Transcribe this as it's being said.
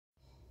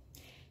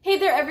Hey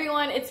there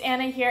everyone, it's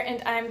Anna here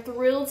and I'm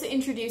thrilled to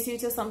introduce you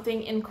to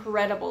something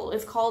incredible.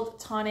 It's called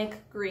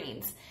Tonic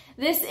Greens.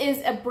 This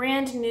is a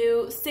brand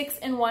new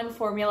 6-in-1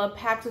 formula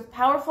packed with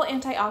powerful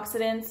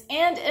antioxidants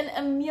and an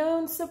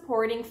immune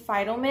supporting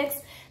phytomix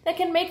that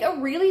can make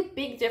a really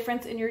big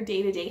difference in your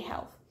day-to-day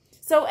health.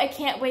 So I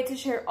can't wait to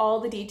share all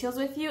the details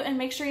with you, and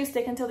make sure you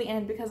stick until the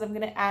end because I'm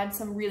going to add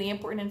some really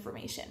important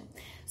information.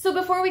 So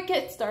before we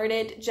get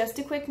started, just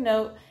a quick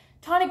note.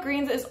 Tonic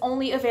Greens is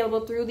only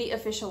available through the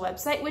official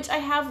website, which I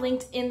have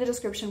linked in the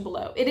description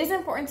below. It is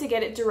important to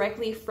get it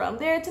directly from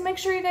there to make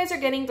sure you guys are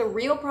getting the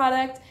real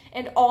product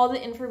and all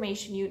the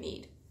information you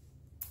need.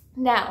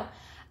 Now,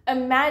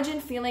 imagine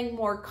feeling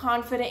more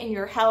confident in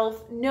your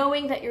health,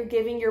 knowing that you're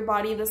giving your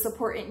body the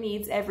support it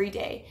needs every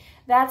day.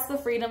 That's the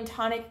freedom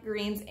Tonic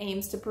Greens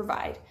aims to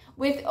provide.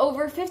 With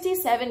over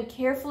 57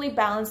 carefully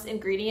balanced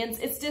ingredients,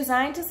 it's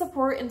designed to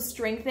support and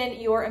strengthen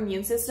your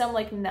immune system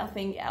like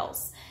nothing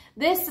else.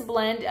 This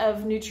blend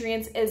of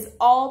nutrients is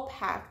all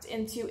packed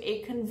into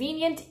a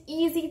convenient,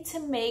 easy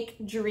to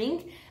make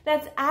drink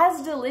that's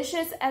as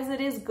delicious as it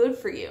is good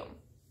for you.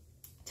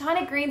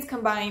 Tonic Greens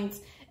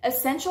combines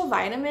essential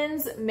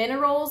vitamins,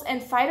 minerals,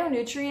 and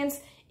phytonutrients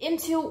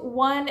into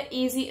one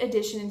easy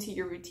addition into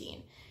your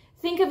routine.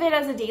 Think of it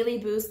as a daily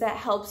boost that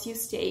helps you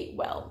stay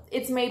well.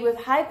 It's made with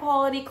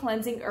high-quality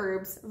cleansing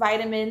herbs,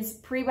 vitamins,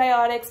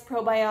 prebiotics,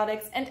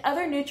 probiotics, and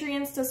other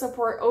nutrients to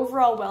support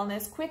overall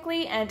wellness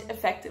quickly and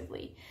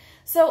effectively.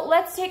 So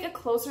let's take a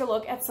closer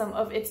look at some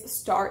of its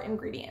star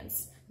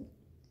ingredients.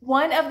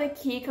 One of the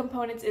key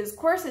components is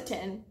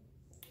quercetin,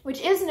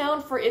 which is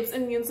known for its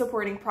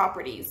immune-supporting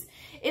properties.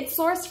 It's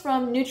sourced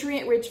from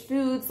nutrient-rich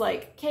foods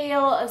like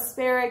kale,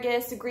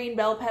 asparagus, green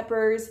bell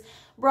peppers,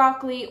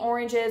 broccoli,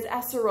 oranges,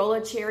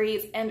 acerola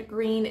cherries, and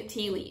green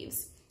tea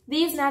leaves.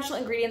 These natural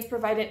ingredients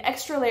provide an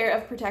extra layer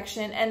of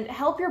protection and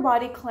help your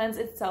body cleanse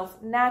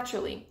itself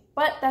naturally.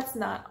 But that's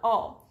not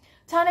all.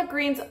 Tonic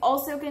Greens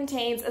also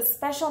contains a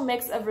special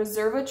mix of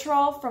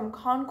resveratrol from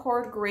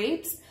Concord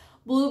grapes,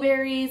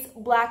 blueberries,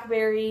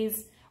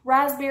 blackberries,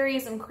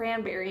 raspberries, and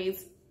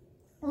cranberries,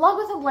 along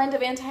with a blend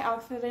of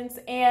antioxidants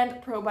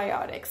and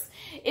probiotics.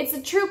 It's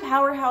a true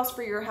powerhouse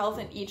for your health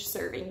in each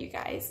serving, you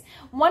guys.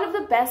 One of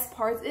the best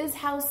parts is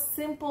how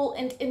simple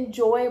and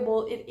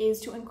enjoyable it is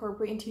to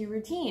incorporate into your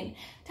routine.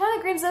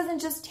 Tonic Greens doesn't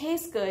just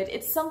taste good,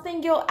 it's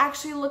something you'll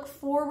actually look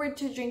forward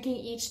to drinking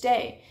each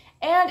day.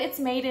 And it's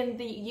made in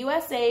the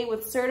USA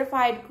with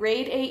certified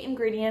grade A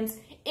ingredients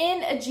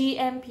in a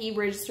GMP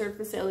registered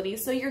facility,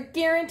 so you're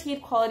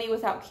guaranteed quality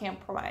without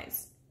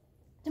compromise.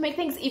 To make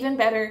things even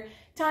better,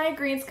 Tonic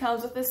Greens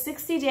comes with a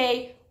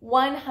 60-day,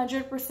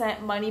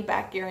 100%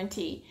 money-back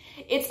guarantee.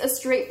 It's a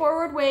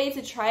straightforward way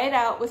to try it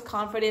out with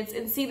confidence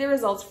and see the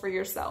results for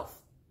yourself.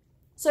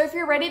 So if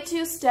you're ready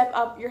to step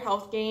up your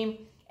health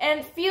game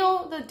and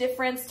feel the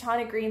difference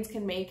Tonic Greens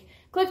can make,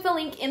 click the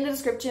link in the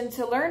description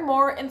to learn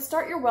more and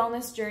start your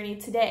wellness journey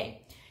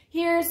today.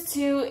 Here's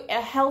to a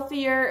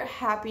healthier,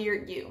 happier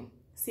you.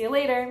 See you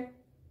later.